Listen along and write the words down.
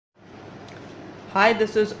Hi,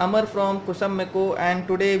 this is Amar from Kusam-Meco, and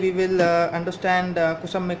today we will understand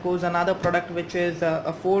Kusam-Meco's another product, which is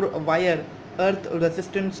a 4-wire earth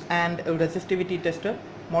resistance and resistivity tester,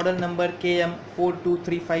 model number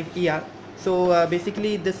KM4235ER. So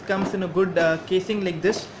basically this comes in a good casing like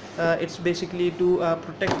this. It's basically to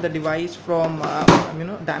protect the device from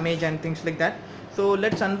damage and things like that. So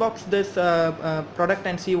let's unbox this product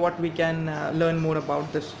and see what we can learn more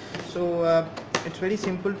about this. So it's very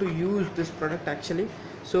simple to use this product actually.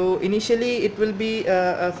 So initially it will be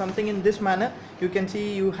something in this manner. You can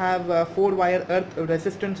see you have 4-wire earth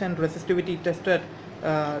resistance and resistivity tester,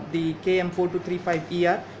 the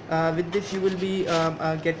KM4235ER. With this you will be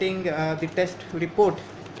getting the test report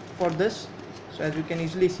for this. So as you can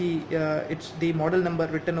easily see, it's the model number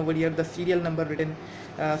written over here, the serial number written.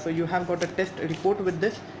 So you have got a test report with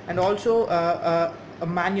this, and also a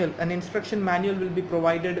manual, an instruction manual will be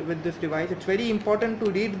provided with this device. It's very important to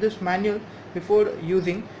read this manual before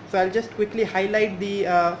using. So I'll just quickly highlight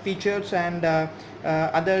the features and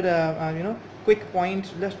other quick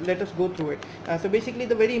points. Let us go through it. So basically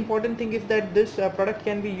the very important thing is that this product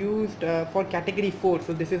can be used for category 4.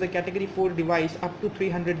 So this is a category 4 device up to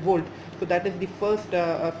 300 volt. So that is the first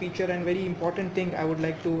feature and very important thing I would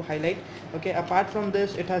like to highlight. Okay, apart from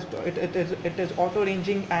this, it is auto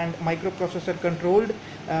ranging and microprocessor controlled.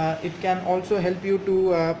 It can also help you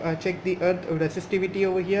to check the earth resistivity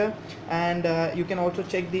over here, and you can also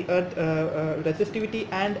check the earth resistivity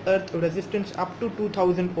and earth resistance up to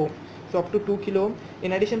 2000 ohm. So up to 2 kilo ohm.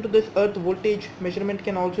 In addition to this, earth voltage measurement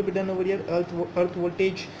can also be done over here. Earth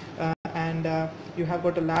voltage, and you have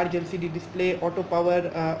got a large LCD display. Auto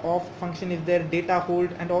power off function is there. Data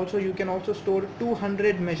hold, and also you can also store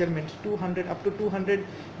 200 measurements. 200 up to 200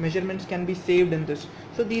 measurements can be saved in this.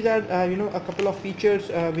 So these are a couple of features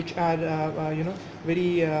which are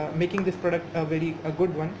very making this product a very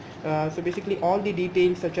good one. So basically all the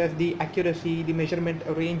details such as the accuracy, the measurement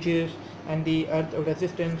ranges, and the earth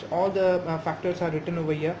resistance, all the factors are written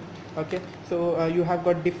over here. Okay, so you have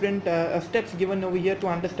got different steps given over here to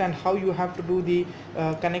understand how you have to do the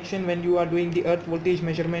connection when you are doing the earth voltage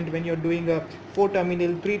measurement, when you are doing a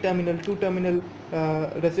 4-terminal, 3-terminal, 2-terminal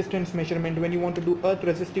resistance measurement, when you want to do earth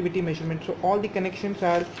resistivity measurement. So all the connections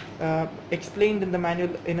are explained in the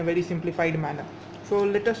manual in a very simplified manner. So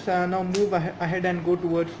let us now move ahead and go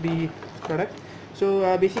towards the product.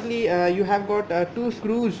 So basically you have got 2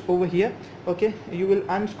 screws over here. Okay, you will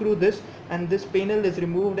unscrew this, and this panel is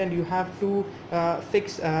removed, and you have to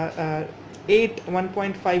fix 8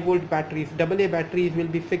 1.5 volt batteries. AA batteries will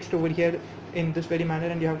be fixed over here in this very manner,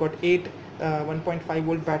 and you have got 8 1.5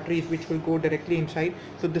 volt batteries which will go directly inside.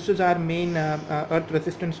 So this is our main earth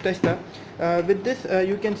resistance tester. With this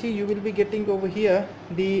you can see you will be getting over here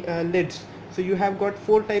the lids. So you have got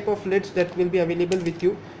 4 type of lids that will be available with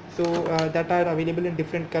you. So that are available in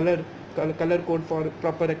different color code for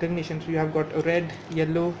proper recognition. So you have got red,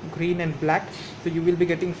 yellow, green, and black. So you will be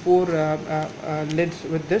getting 4 lids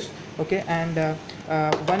with this. Okay, and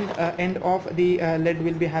one end of the lid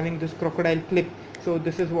will be having this crocodile clip. So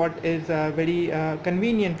this is what is very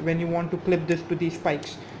convenient when you want to clip this to the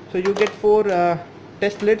spikes. So you get 4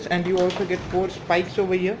 test lids, and you also get 4 spikes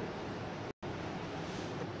over here.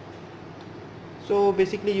 So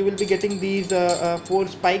basically you will be getting these 4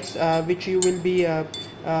 spikes which you will be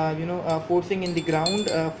forcing in the ground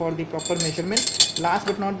for the proper measurement. Last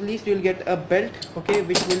but not least, you will get a belt, okay,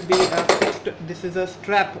 which will be fixed. This is a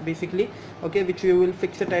strap basically, okay, which you will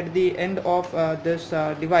fix it at the end of this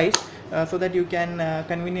device so that you can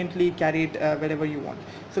conveniently carry it wherever you want.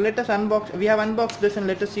 So let us unbox. We have unboxed this, and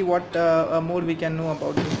let us see what more we can know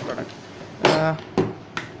about this product.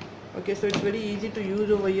 Okay, so it's very easy to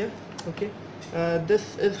use over here. Okay,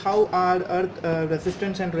 this is how our earth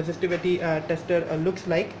resistance and resistivity tester looks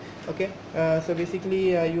like. Okay, so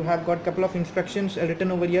basically you have got couple of instructions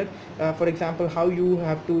written over here. For example, how you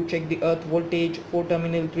have to check the earth voltage,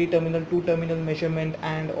 4-terminal, 3-terminal, 2-terminal measurement,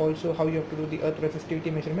 and also how you have to do the earth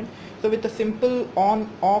resistivity measurement. So with a simple on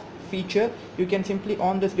off feature, you can simply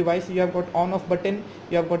on this device. You have got on off button,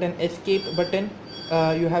 you have got an escape button,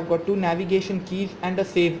 you have got 2 navigation keys and a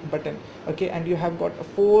save button. Okay, and you have got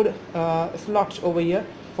 4 slots over here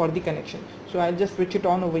for the connection. So I'll just switch it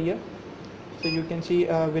on over here. So you can see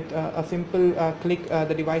with a simple click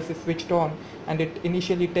the device is switched on, and it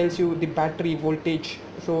initially tells you the battery voltage.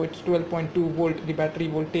 So it's 12.2 volt, the battery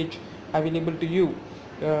voltage available to you.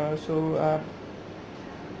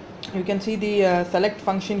 You can see the select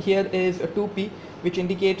function here is a 2P, which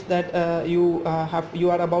indicates that you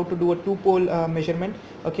are about to do a 2-pole measurement.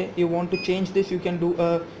 Okay, you want to change this, you can do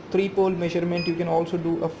a 3-pole measurement, you can also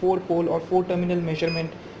do a 4-pole or 4-terminal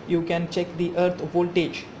measurement. you can check the earth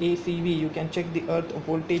voltage, ACV. You can check the earth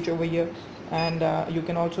voltage over here, and you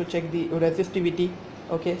can also check the resistivity,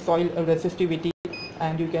 okay, soil resistivity,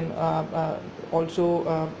 and you can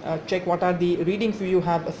also check what are the readings you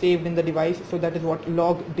have saved in the device. So that is what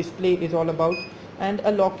log display is all about. And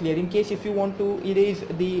a log clear, in case if you want to erase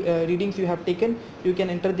the readings you have taken, you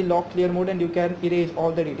can enter the log clear mode and you can erase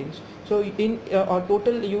all the readings. So in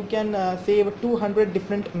total you can save 200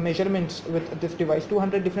 different measurements with this device.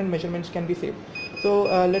 200 different measurements can be saved. So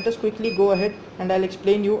let us quickly go ahead and I'll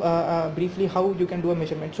explain you briefly how you can do a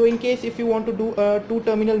measurement. So in case if you want to do a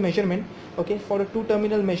 2-terminal measurement, okay, for a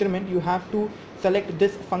 2-terminal measurement you have to select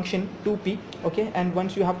this function 2p, okay, and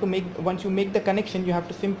once you make the connection, you have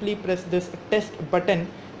to simply press this test button,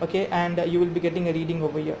 okay, and you will be getting a reading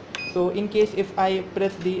over here. So in case if I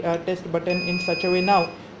press the test button in such a way, now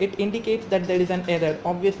it indicates that there is an error,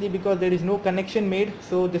 obviously because there is no connection made.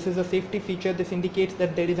 So this is a safety feature. This indicates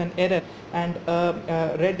that there is an error, and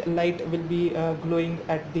red light will be glowing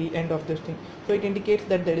at the end of this thing. So it indicates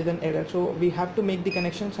that there is an error. So we have to make the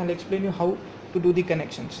connections, and I'll explain you how to do the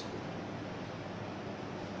connections.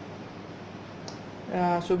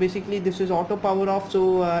 So basically this is auto power off,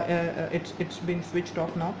 so it's been switched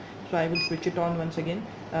off now. So I will switch it on once again.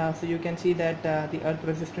 So you can see that the earth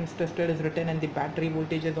resistance tester is written and the battery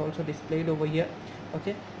voltage is also displayed over here.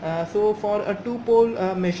 Okay, so for a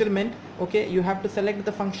 2-pole measurement, okay, you have to select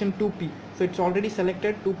the function 2p. So it's already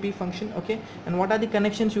selected 2p function, okay. And what are the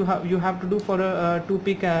connections you have to do for a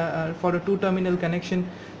 2p for a 2-terminal connection,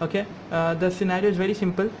 okay. The scenario is very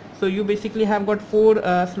simple. So you basically have got 4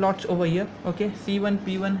 slots over here, okay, C1,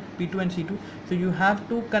 P1, P2 and C2. So you have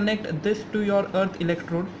to connect this to your earth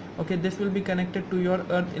electrode, okay. This will be connected to your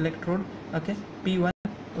earth electrode, okay, P1,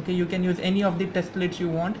 okay. You can use any of the test plates you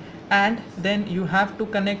want, and then you have to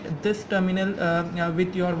connect this terminal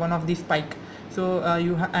with your one of the spike. So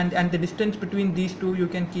and the distance between these two you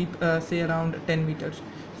can keep say around 10 meters.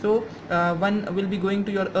 So one will be going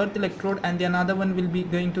to your earth electrode and the another one will be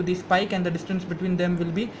going to the spike, and the distance between them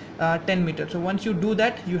will be 10 meters. So once you do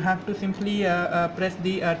that, you have to simply press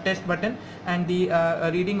the test button, and the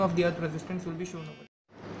reading of the earth resistance will be shown over.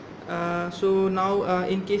 So now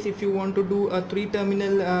in case if you want to do a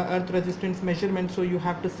 3-terminal earth resistance measurement, so you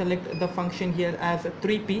have to select the function here as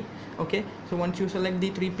 3p, okay. So once you select the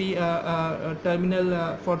 3p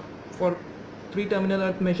terminal for 3-terminal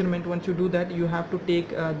earth measurement, once you do that, you have to take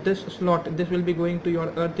this slot. This will be going to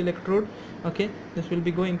your earth electrode, okay. This will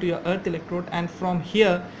be going to your earth electrode, and from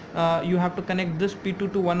here you have to connect this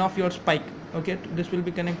P2 to one of your spike, okay. This will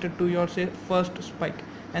be connected to your say first spike,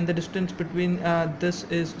 and the distance between this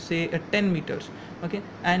is say 10 meters, okay.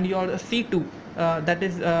 And your C2, that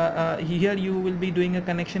is here you will be doing a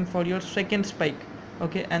connection for your second spike,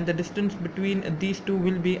 okay, and the distance between these two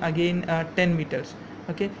will be again 10 meters,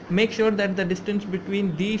 okay. Make sure that the distance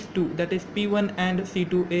between these two, that is P1 and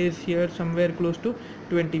C2, is here somewhere close to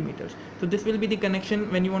 20 meters. So this will be the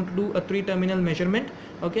connection when you want to do a 3-terminal measurement,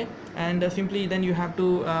 okay. And simply then you have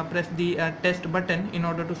to press the test button in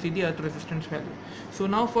order to see the earth resistance value. So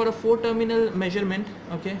now for a 4-terminal measurement,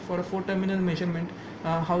 okay, for a 4-terminal measurement,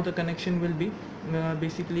 how the connection will be,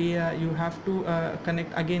 basically you have to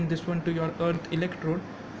connect again this one to your earth electrode,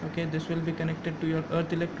 okay. This will be connected to your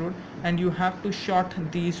earth electrode, and you have to short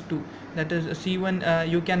these two, that is C1.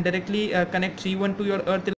 You can directly connect C1 to your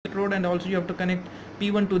earth electrode, and also you have to connect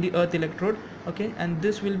P1 to the earth electrode, okay. And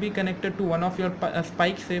this will be connected to one of your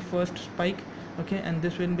spikes, say first spike, okay, and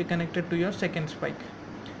this will be connected to your second spike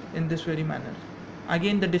in this very manner.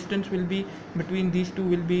 Again the distance will be between these two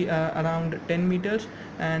will be around 10 meters,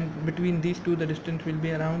 and between these two the distance will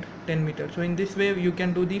be around 10 meters. So in this way you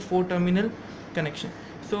can do the 4-terminal connection.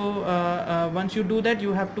 So once you do that,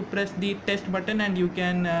 you have to press the test button, and you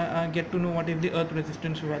can get to know what is the earth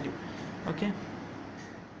resistance value, okay.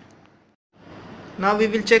 Now we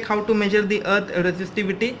will check how to measure the earth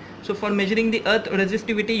resistivity. So for measuring the earth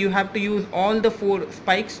resistivity, you have to use all the 4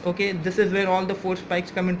 spikes, okay. This is where all the 4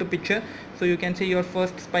 spikes come into picture. So you can say your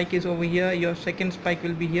first spike is over here, your second spike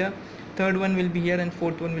will be here, third one will be here, and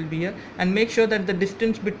fourth one will be here. And make sure that the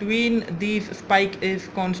distance between these spike is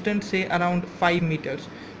constant, say around 5 meters.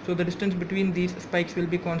 So the distance between these spikes will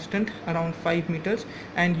be constant around 5 meters,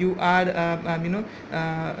 and you are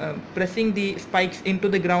pressing the spikes into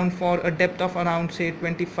the ground for a depth of around say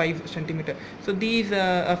 25 centimeter. So these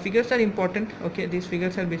figures are important, okay. These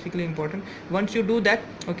figures are basically important. Once you do that,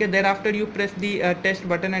 okay, thereafter you press the test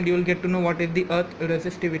button, and you will get to know what is the earth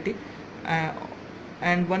resistivity.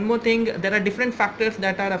 And one more thing, there are different factors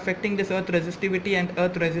that are affecting this earth resistivity and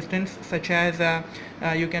earth resistance, such as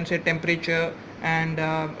you can say temperature and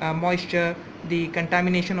moisture, the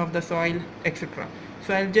contamination of the soil, etc.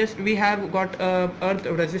 So we have got earth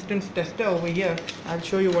resistance tester over here. I'll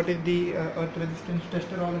show you what is the earth resistance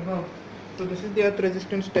tester all about. So this is the earth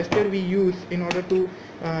resistance tester we use in order to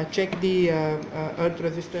check the earth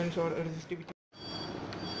resistance or resistivity.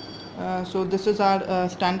 So this is our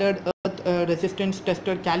standard earth resistance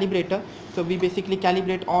tester calibrator. So we basically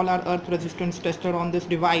calibrate all our earth resistance tester on this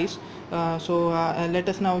device. Let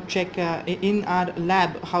us now check in our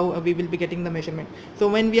lab how we will be getting the measurement. So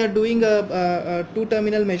when we are doing a two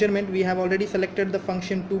terminal measurement, we have already selected the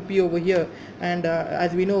function 2p over here, and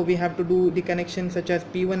as we know, we have to do the connections such as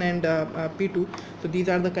p1 and p2. So these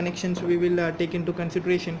are the connections we will take into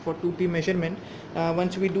consideration for 2p measurement.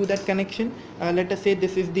 Once we do that connection, let us say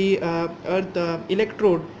this is the earth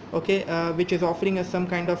electrode, okay, which is offering us some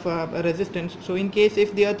kind of resistance. So in case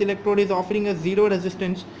if the earth electrode is offering us zero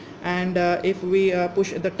resistance, and if we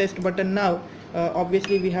push the test button now,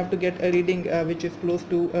 obviously we have to get a reading which is close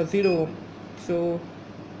to 0 ohm. So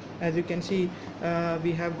as you can see,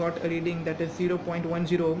 we have got a reading that is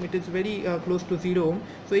 0.10 ohm. It is very close to 0 ohm.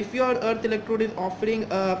 So if your earth electrode is offering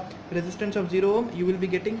a resistance of 0 ohm, you will be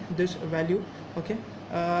getting this value, okay.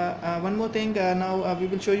 One more thing, now we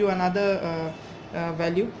will show you another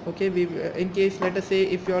value, okay. In case, let us say,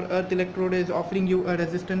 if your earth electrode is offering you a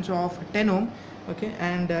resistance of 10 ohm, okay,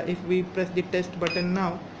 and if we press the test button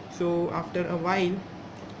now, so after a while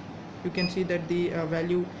you can see that the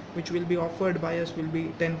value which will be offered by us will be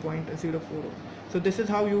 10.04 ohm. So this is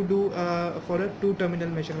how you do for a two terminal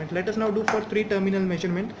measurement. Let us now do for three terminal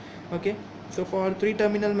measurement, okay. So for three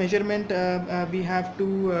terminal measurement, we have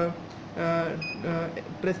to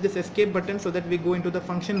press this escape button so that we go into the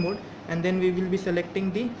function mode, and then we will be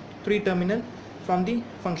selecting the three terminal from the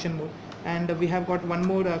function mode. And we have got one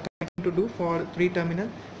more connection to do for three terminal,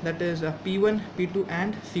 that is P1, P2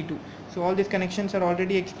 and C2. So all these connections are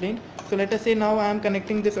already explained. So let us say now I am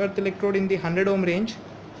connecting this earth electrode in the 100 ohm range.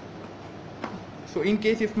 So in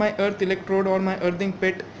case if my earth electrode or my earthing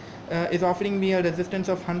pit is offering me a resistance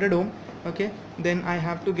of 100 ohm, okay, then I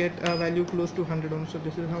have to get a value close to 100 ohm. So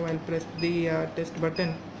this is how I'll press the test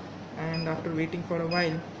button, and after waiting for a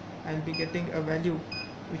while I'll be getting a value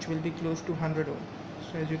which will be close to 100 ohm.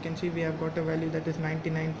 So as you can see, we have got a value that is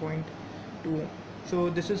 99.2 ohm. So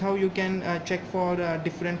this is how you can check for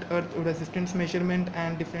different earth resistance measurement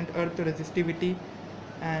and different earth resistivity,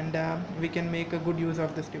 and we can make a good use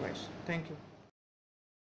of this device. Thank you.